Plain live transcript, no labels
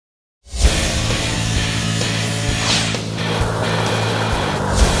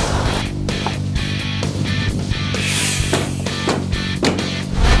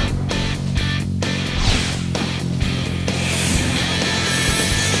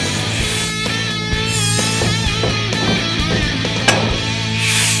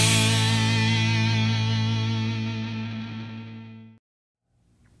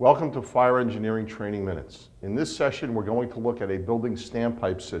Welcome to Fire Engineering Training Minutes. In this session, we're going to look at a building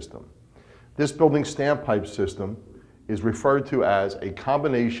standpipe system. This building standpipe system is referred to as a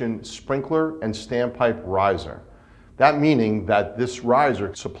combination sprinkler and standpipe riser. That meaning that this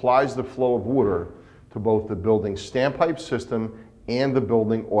riser supplies the flow of water to both the building standpipe system and the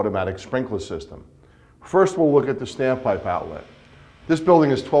building automatic sprinkler system. First, we'll look at the standpipe outlet. This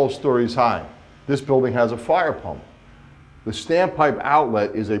building is 12 stories high. This building has a fire pump. The standpipe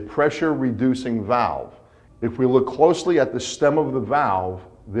outlet is a pressure-reducing valve. If we look closely at the stem of the valve,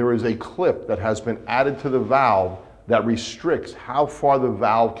 there is a clip that has been added to the valve that restricts how far the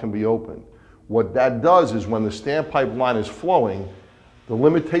valve can be opened. What that does is when the standpipe line is flowing, the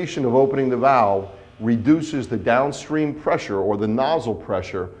limitation of opening the valve reduces the downstream pressure or the nozzle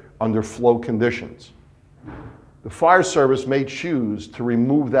pressure under flow conditions. The fire service may choose to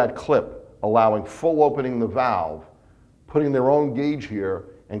remove that clip, allowing full opening the valve, putting their own gauge here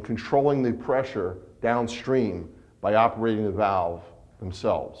and controlling the pressure downstream by operating the valve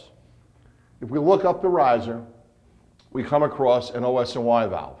themselves. If we look up the riser, we come across an OS&Y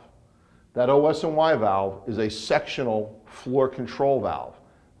valve. That OS&Y valve is a sectional floor control valve.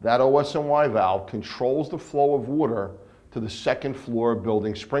 That OS&Y valve controls the flow of water to the second floor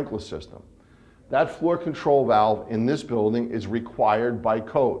building sprinkler system. That floor control valve in this building is required by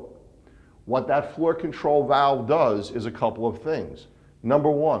code. What that floor control valve does is a couple of things. Number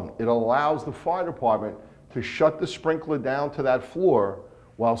one, it allows the fire department to shut the sprinkler down to that floor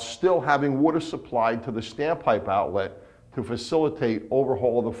while still having water supplied to the standpipe outlet to facilitate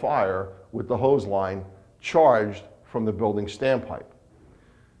overhaul of the fire with the hose line charged from the building standpipe.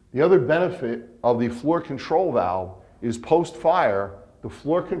 The other benefit of the floor control valve is post-fire, the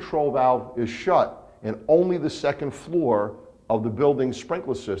floor control valve is shut and only the second floor of the building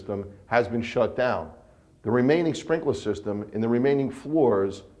sprinkler system has been shut down. The remaining sprinkler system in the remaining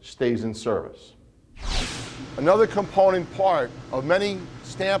floors stays in service. Another component part of many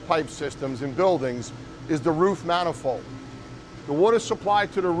standpipe systems in buildings is the roof manifold. The water supply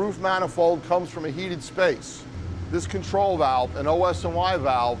to the roof manifold comes from a heated space. This control valve, an OS&Y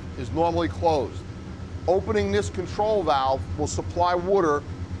valve, is normally closed. Opening this control valve will supply water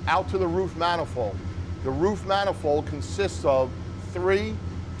out to the roof manifold. The roof manifold consists of 3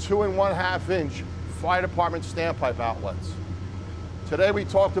 2½ inch fire department standpipe outlets. Today we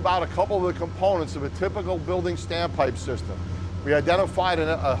talked about a couple of the components of a typical building standpipe system. We identified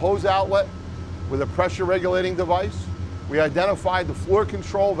a hose outlet with a pressure regulating device. We identified the floor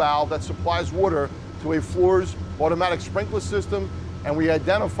control valve that supplies water to a floor's automatic sprinkler system, and we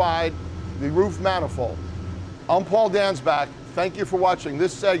identified the roof manifold. I'm Dansbach. Thank you for watching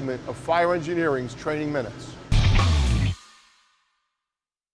this segment of Fire Engineering's Training Minutes.